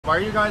Why are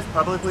you guys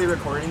publicly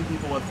recording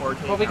people with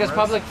 4K Well, because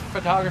cameras? public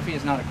photography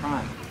is not a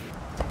crime.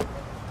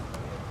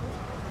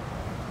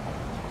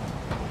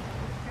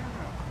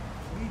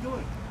 What are you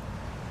doing?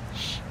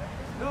 Shh.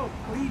 No,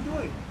 what are you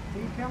doing?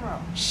 Take your camera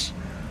out. Shh.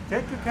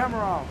 Take your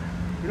camera off.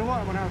 You know what?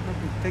 I'm going to have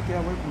to take it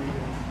away from you.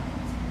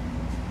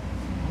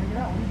 Take it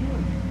out. What are you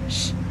doing?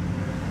 Shh.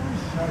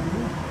 What are you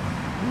doing?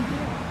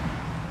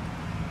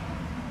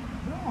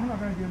 No, I'm not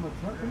going to give him a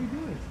truck. What are you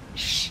doing?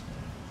 Shh.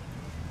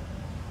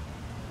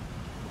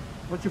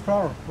 What's your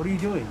problem? What are you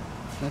doing?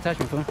 Don't touch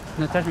me, fool.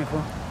 Don't touch me,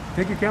 fool.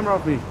 Take your camera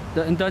off me.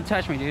 Don't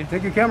touch me, dude.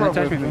 Take your camera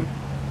away from me.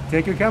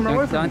 Take your camera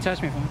away from me. Don't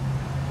touch me, fool.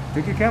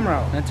 Take your camera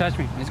out. Don't touch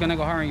me. It's gonna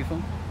go hard on you,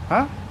 fool.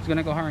 Huh? It's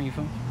gonna go hard on you,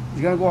 fool. It's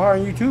gonna go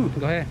hard on you too.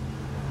 Go ahead.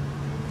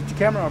 Get your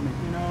camera off me.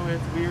 You know,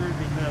 it's weird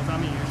because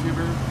I'm a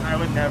YouTuber. I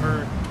would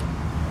never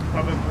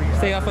publicly...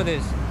 Stay off of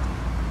this.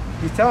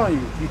 He's telling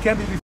you. You can't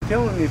be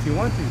filming me if you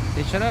want to.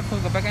 Hey, shut up, fool.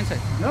 Go back inside.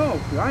 No,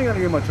 I ain't gonna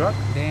get my truck.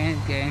 Then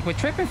quit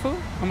tripping, fool.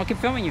 I'm gonna keep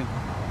filming you.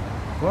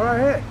 Go right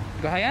ahead.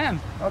 Go ahead, I am.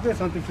 I'll get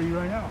something for you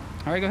right now.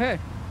 All right, go ahead.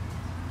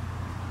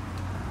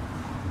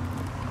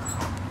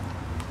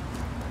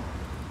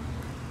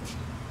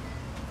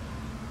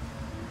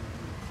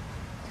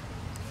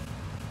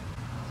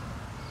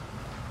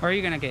 Where are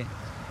you gonna get?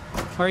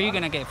 Where are you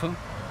gonna get, fool?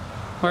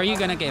 Where are you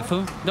gonna get,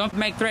 fool? Don't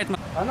make threats.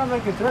 I'm not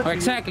making threats.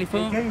 Exactly,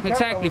 fool.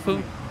 Exactly, fool.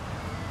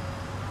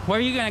 Where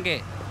are you gonna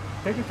get?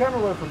 Take your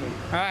camera away from me.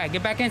 All right,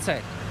 get back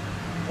inside.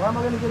 Why am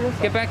I gonna get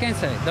inside? Get back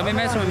inside. Don't be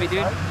messing with me,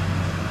 dude.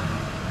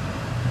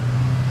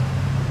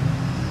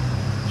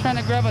 Trying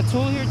to grab a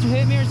tool here to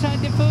hit me or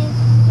something, fool?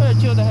 Better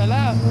chill the hell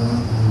out.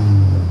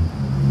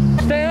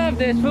 Stay off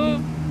this, fool.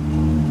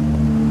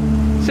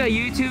 It's a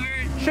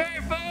YouTuber.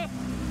 Sure, fool.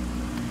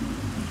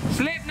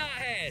 Slipknot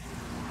head.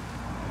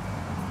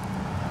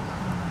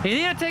 You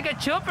need to take a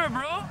chopper,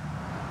 bro.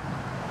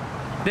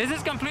 This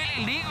is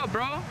completely illegal,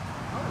 bro. No,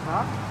 it's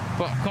not.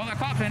 Well, call the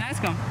cops and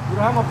ask them. You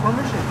don't have my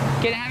permission.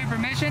 Can I have your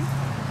permission?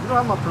 You don't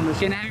have my permission.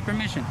 Can I have your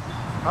permission?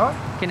 Huh?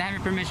 Can I have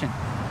your permission?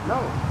 No.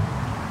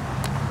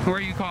 Who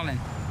are you calling?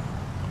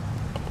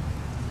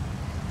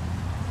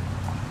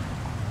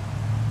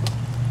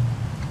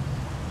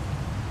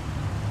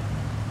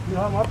 You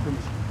don't have my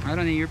permission. I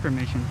don't need your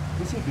permission.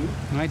 Yes, you do.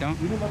 No, I don't.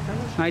 You need my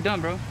permission? I don't,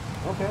 bro.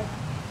 Okay.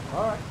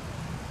 All right.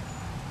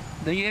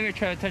 Don't you ever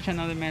try to touch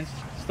another man's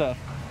stuff?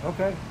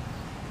 Okay.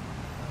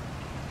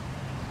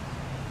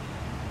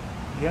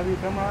 You have your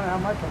camera on, I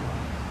have my camera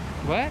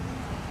on. What?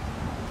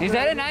 Is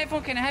that an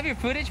iPhone? Can I have your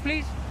footage,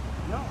 please?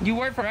 No. You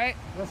work for, right?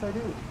 Yes, I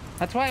do.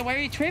 That's why. Why are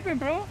you tripping,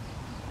 bro?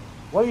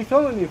 What are you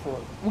filming me for?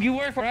 You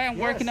work for, right? I'm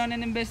Yes. working on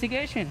an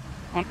investigation.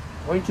 Why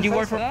didn't You say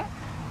work so? for that?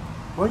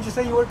 Why didn't you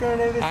say you work on an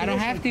investigation? I don't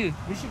have to.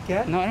 Yes, you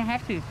can. No, I don't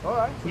have to. All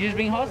right. You're just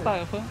being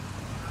hostile, fool.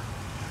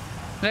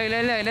 Look,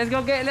 look, look. Let's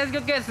go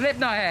get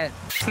Slipknot head.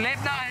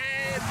 Slipknot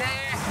head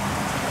there.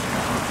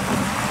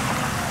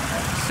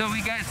 So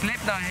we got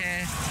Slipknot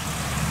head.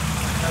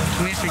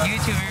 Mr.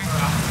 YouTuber.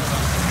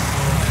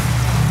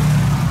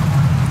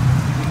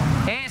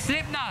 Hey,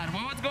 Slipknot,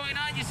 what's going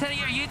on? You said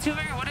you're a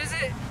YouTuber? What is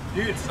it?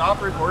 Dude,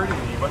 stop recording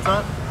me. What's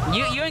up?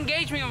 You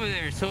engaged me over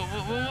there, so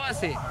what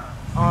was it?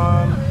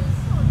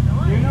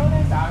 Do you know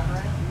this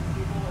address?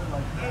 These people are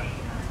like...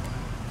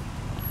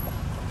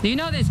 Do you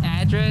know this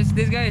address?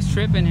 This guy is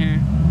tripping here.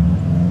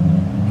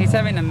 He's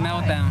having a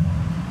meltdown.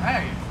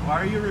 Hey,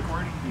 why are you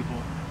recording people?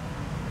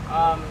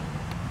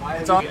 Why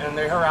it's on, and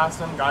they harassed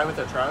some guy with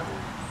a truck.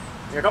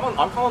 Yeah, come on,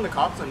 I'm calling the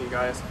cops on you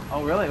guys.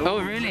 Oh really? Oh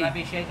really? Should I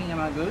be shaking in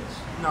my boots?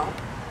 No.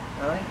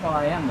 Really? Well,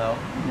 I am though.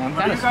 I'm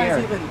What kind are of you guys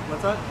scared. even...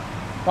 What's that?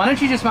 Why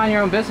don't you just mind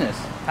your own business?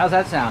 How's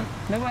that sound?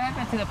 Look what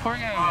happened to the poor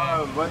guy.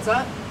 What's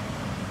that?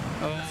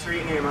 Oh.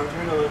 Street name. I'm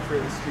trying to look for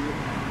the street.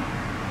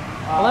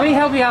 Well, let me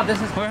help you out. This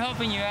is. We're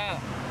helping you out.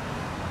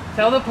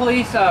 Tell the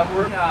police. They're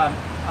between,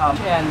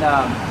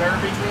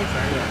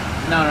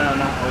 No.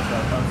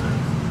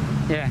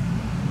 Yeah.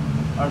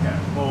 Okay.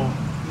 Well,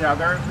 yeah,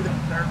 they're good.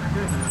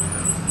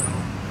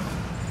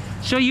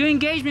 So you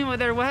engaged me with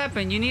her. What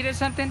happened? You needed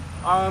something?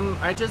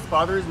 It just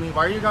bothers me.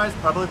 Why are you guys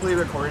publicly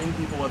recording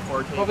people with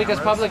 4K Well, because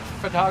cameras? public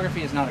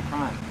photography is not a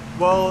crime.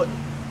 Well,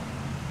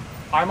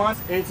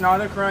 it's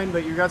not a crime,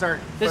 but you guys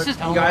aren't. This is-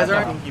 you guys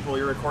aren't recording people.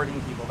 You're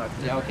recording people. That's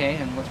Yeah. Okay.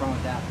 And what's wrong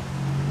with that?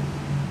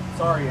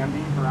 Sorry, I'm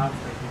being harassed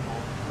by people.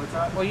 What's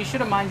that? Well, you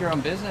should have mind your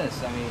own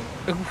business. I mean,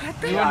 What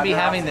the? you wouldn't be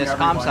they're having this asking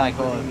calm everyone,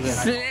 cycle. including me.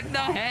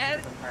 Slipknot head?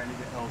 I'm trying to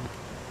get help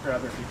for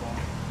other people.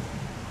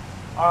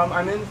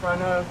 I'm in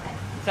front of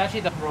It's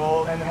actually the.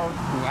 Roll and Hope.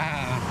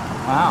 Wow.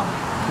 Wow.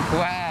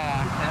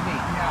 Wow. Heavy.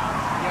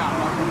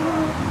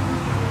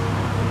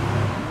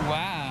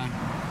 Wow.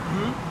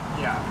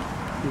 Yeah.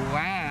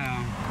 Wow.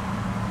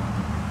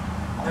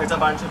 There's a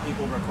bunch of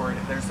people recording.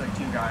 There's like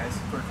 2 guys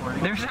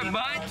recording. There's a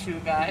bunch? 2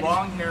 guys.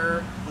 Long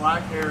hair,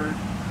 black hair,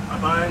 a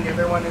bun.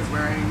 Everyone is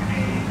wearing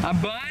A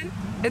bun?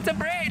 It's a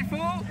braid,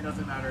 fool. It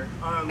doesn't matter.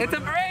 It's a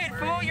braid,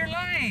 fool. You're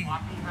lying.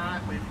 Hockey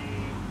hat with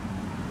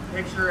a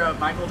picture of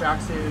Michael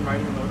Jackson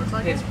riding a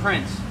motorcycle. It's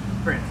Prince.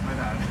 Prince, my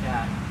bad.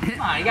 Yeah.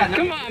 Come on, you got no.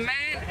 Come on,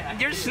 man.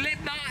 You're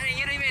Slipknot and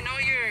you don't even know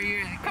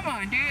you're. Come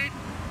on, dude.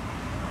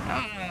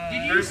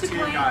 Did you There's used to two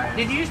play? guys.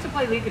 Did you used to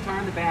play lead guitar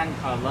in the band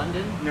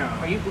London? No.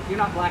 Are you? You're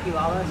not Blackie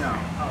Lawless? No.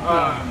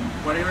 Oh,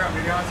 Whatever I'm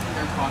asking,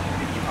 they're talking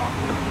to keep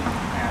talking to me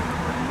and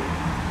recording me.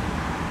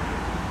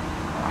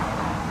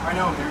 I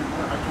know, I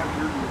can't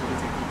hear you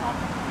because they keep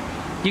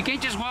talking. You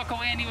can't just walk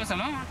away and leave us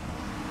alone.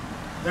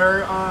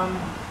 They're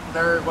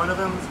one of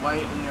them is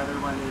white and the other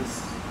one is,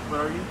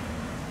 what are you?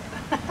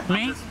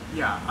 Me?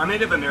 Yeah, I'm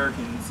Native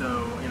American,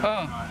 so you know.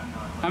 Oh. I'm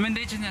not I'm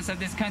indigenous of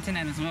this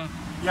continent as well.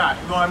 yeah,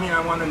 well, I mean,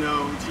 I want to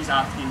know. She's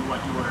asking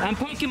what you were. I'm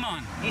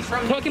Pokemon. He's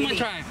from Pokemon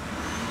Haiti. tribe.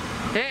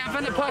 Yeah, I'm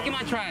from the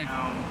Pokemon tribe.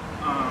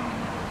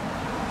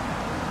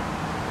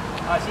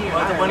 I see you're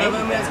not One of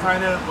American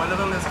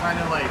them is kind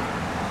of like,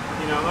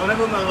 you know, one of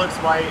them looks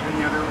white and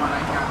the other one I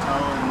can't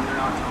tell, and they're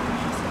not telling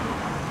me. So,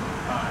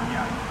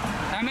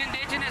 yeah. I'm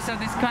indigenous of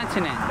this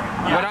continent.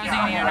 Yeah, What else do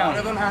you need to know? One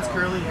of them has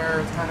curly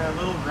hair. It's kind of a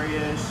little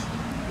grayish.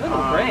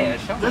 Little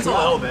grayish. Oh my Just a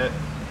God. little bit.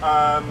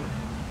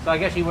 So I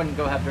guess you wouldn't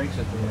go have drinks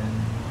with me then.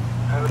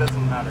 It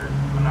doesn't matter.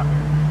 I'm not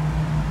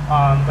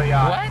here. But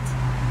yeah. What?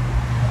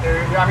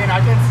 I mean, I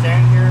can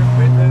stand here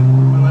with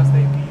them unless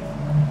they leave.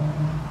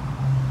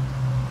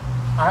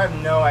 I have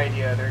no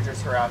idea. They're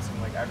just harassing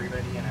like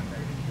everybody, and I'm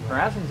ready to do it.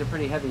 Harassing's a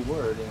pretty heavy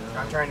word, you know.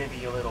 I'm trying to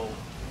be a little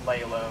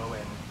lay low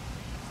and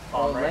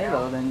Well, calm right lay now.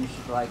 low, then you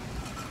should like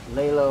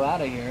lay low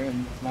out of here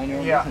and mind your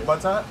own Yeah. business.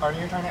 What's that? Are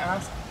you trying to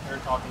ask? They're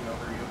talking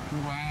over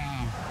you.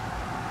 Wow.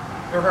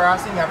 They're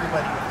harassing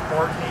everybody with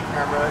 4K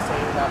cameras,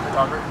 saying that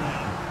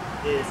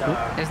photography is.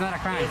 It's not a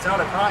crime. It's not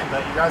a crime,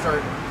 but you guys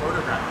are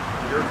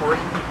photographing. You're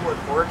recording people with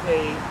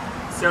 4K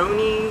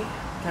Sony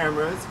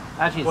cameras.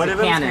 Actually, it's One a of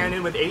them's Canon.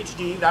 Canon with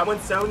HD. That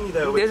one's Sony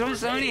though. with This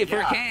one's 4K. Sony,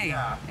 4K.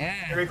 Yeah. Yeah.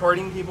 They're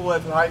recording people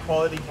with high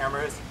quality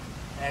cameras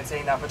and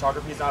saying that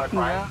photography is not a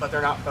crime, Yeah. but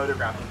they're not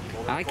photographing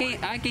people. They're I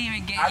can't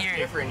even get That's your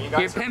different. You your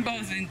guys are-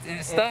 pimples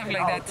and stuff like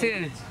that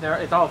too.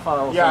 It's all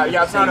follows. Yeah, under yeah,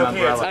 the it's not same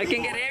okay. It's umbrella. I can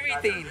illegal get what you guys are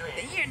everything.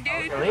 doing.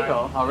 Damn, dude.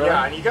 Illegal? Oh, really?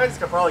 Yeah, and you guys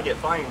could probably get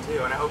fined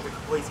too, and I hope the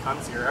police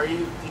comes here.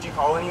 Did you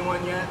call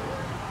anyone yet?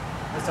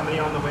 Is somebody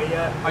on the way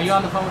yet? Are you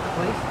on the phone with the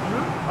police?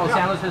 Oh, Yeah.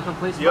 San Luis Obispo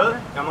Police Yeah,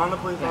 Department? I'm on the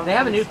police. Yeah, they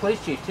have a new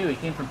police chief too. He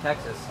came from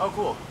Texas. Oh,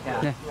 cool.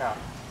 Yeah. Yeah.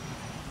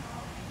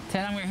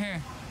 Tell them we're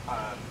here.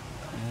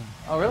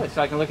 Oh, really?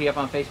 So I can look you up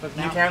on Facebook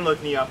now? You can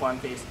look me up on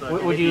Facebook.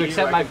 Would and if you do,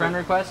 accept I my can friend put-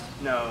 request?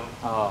 No.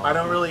 Oh. I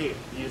don't really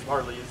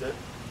hardly use it.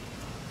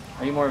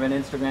 Are you more of an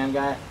Instagram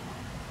guy?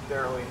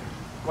 Barely.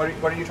 What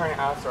are you trying to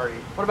ask? Sorry.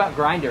 What about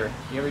Grindr?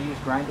 You ever use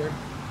Grindr?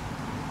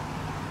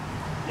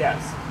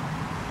 Yes.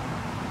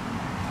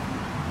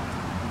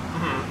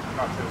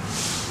 Got to.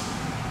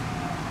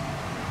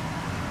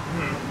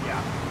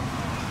 Yeah.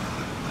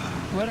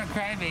 What a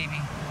crybaby.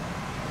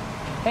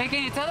 Hey,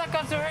 can you tell the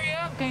cops to hurry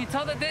up? Can you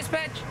tell the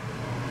dispatch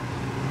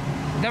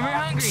that we're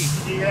hungry?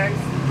 You guys,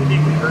 if you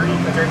can hurry,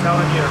 because they're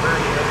telling you to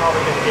hurry, they're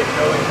probably going to get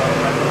going by the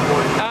rest of the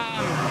board.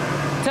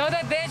 Tell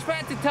the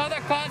dispatch to tell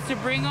the cops to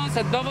bring us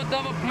a double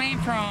plane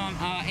from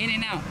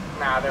In-N-Out.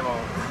 Nah, they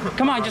won't.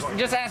 Come on,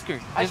 just ask her.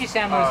 Actually, Just,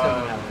 San Luis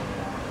doesn't have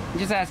it.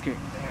 just ask her.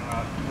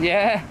 Damn,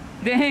 Yeah.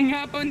 They hang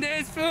up on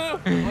this fool.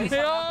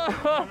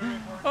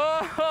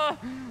 Oh,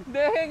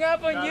 they hang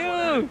up on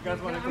you.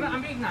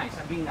 I'm being nice.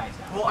 I'm being nice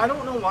now. Well, I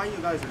don't know why you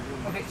guys are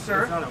doing Okay, this.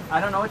 sir. It's not okay.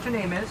 I don't know what your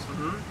name is.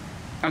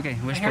 Okay,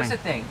 which And here's the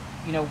plane? thing.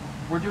 You know,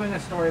 we're doing a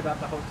story about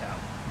the hotel.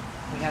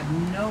 We have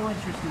no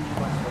interest in you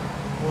whatsoever.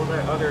 Well,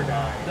 that other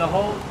guy.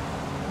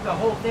 The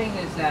whole thing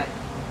is that,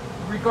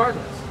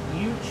 regardless,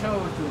 you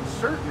chose to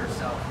insert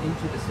yourself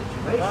into the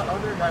situation. That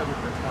other guy was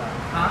retarded.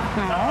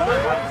 Huh? What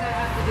does that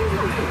have to do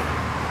with you?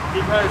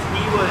 Because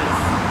he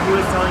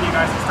was telling you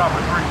guys to stop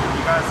recording him.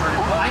 You guys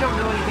started. Well, I don't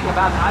know anything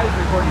about it. I was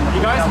recording the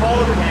You guys hotel.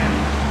 followed him.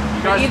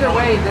 You But guys either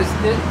followed way, him.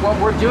 this what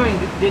we're doing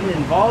didn't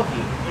involve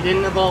you. It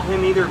didn't involve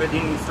him either, but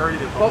then you started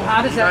it. Well,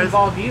 how does that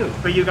involve you?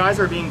 But you guys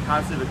are being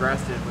passive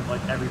aggressive with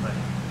like everybody.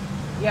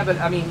 Yeah, but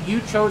I mean,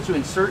 you chose to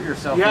insert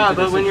yourself Yeah, into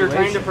the but when you're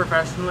trying to situation.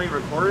 professionally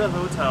record a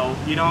hotel,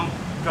 you don't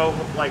go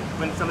like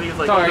when somebody is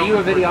like. So, oh, are don't you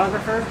a record.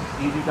 videographer?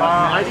 Do you do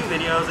I documentaries? do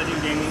videos. I do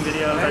gaming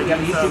videos. Okay, I you do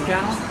have a YouTube some-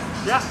 channel?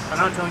 Yeah, I'm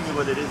not telling you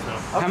what it is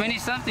though. How many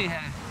subs do you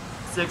have?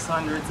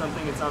 600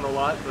 something. It's not a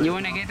lot. But You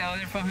want to get the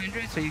other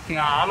 400 so you can?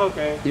 Nah, I'm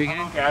okay. You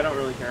I'm okay? okay. I don't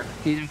really care.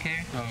 You don't care?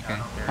 Oh, okay. I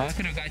don't care. Oh, I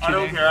could have got you I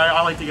don't there. care.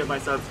 I like to get my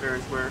subs fair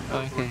and square. I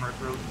like to Okay. work hard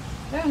for them.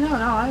 Yeah, no,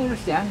 I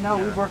understand. No,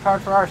 Yeah. we've worked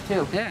hard for ours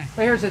too. Yeah.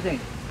 But here's the thing.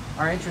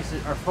 Our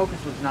focus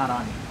was not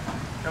on you.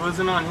 It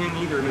wasn't on him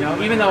either. You know,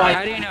 even though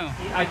How do you know?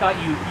 I thought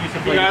you used to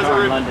If play you guys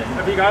guitar are in London.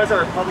 if you guys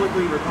are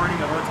publicly recording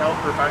a hotel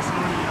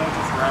professionally, you don't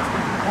just harass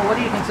people. Well, what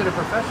do you consider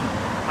professional?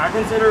 I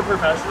consider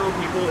professional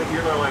people if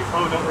you're like,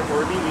 oh, don't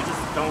record me, you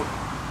just don't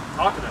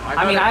talk to them.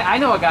 I mean, I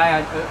know a guy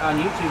on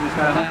YouTube who's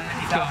got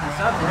 150,000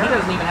 subs, and he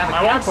doesn't even have a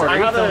camcorder.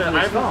 He films on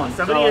his phone.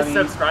 Somebody So, has I mean,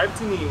 subscribed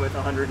to me with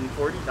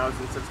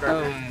 140,000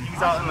 subscribers. Oh.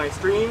 He's out in my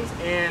streams,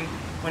 and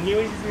when he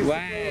was used to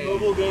play a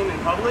mobile game in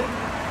public,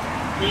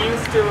 he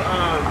used to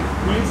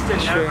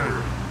Sure.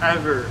 never,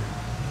 ever,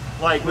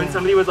 like when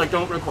somebody was like,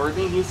 don't record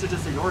me, he used to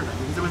just ignore them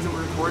because it wasn't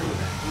recording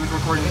them. He was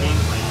recording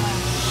gameplay.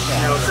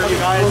 You know, so you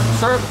guys.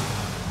 Well, sir,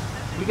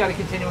 we got to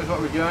continue with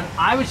what we're doing.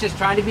 I was just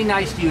trying to be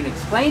nice to you and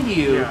explain to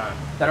you Yeah.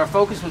 that our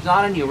focus was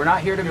not on you. We're not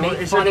here to make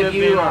It fun shouldn't of have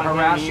you been or on him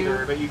harass either,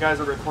 you. but you guys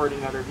are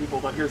recording other people,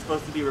 but you're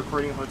supposed to be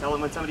recording a hotel,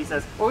 and when somebody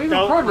says, Well, we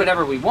 "Don't record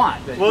whatever we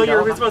want. But, well, you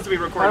know, you're supposed to be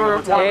recording I a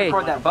hotel. Hey.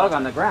 record that bug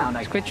on the ground.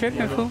 I Quit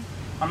tripping, fool.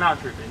 I'm not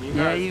tripping. You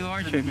Yeah, guys you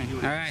are shouldn't tripping. be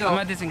doing All it. right, So, I'm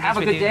gonna disengage have a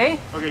with good you. day.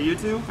 Okay, you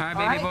too? All right,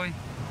 All baby right. boy.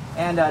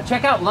 And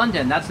check out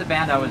London. That's the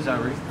band I was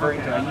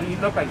referring to. You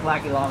look like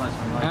Blackie Llamas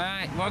from All London.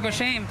 right, walk of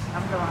shame.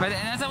 I'm going. But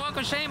that's a walk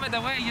of shame, by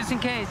the way, just in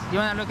case. You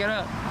wanna look it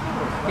up?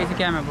 Casey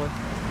Camera Boy.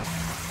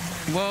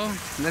 Well,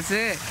 that's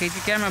it. Casey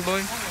Camera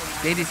Boy.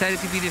 They decided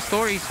to be the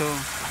story, so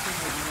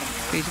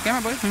Casey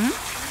Camera Boy. So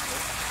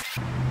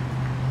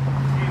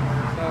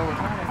we're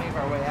trying to make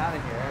our way out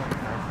of here.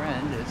 Our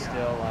friend is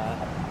still. Well,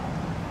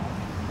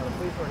 the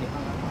police already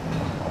hung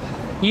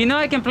up. You know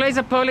I can place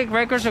a public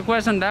records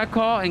request on that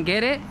call and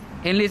get it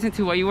and listen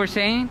to what you were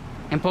saying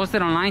and post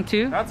it online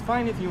too. That's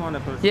fine if you want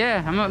to post it.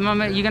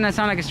 Yeah, you're gonna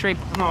sound like a straight.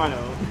 No, I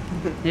know.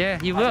 Yeah,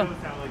 you I will. know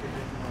it sounds like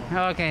a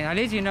bitch. Okay, at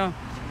least you know.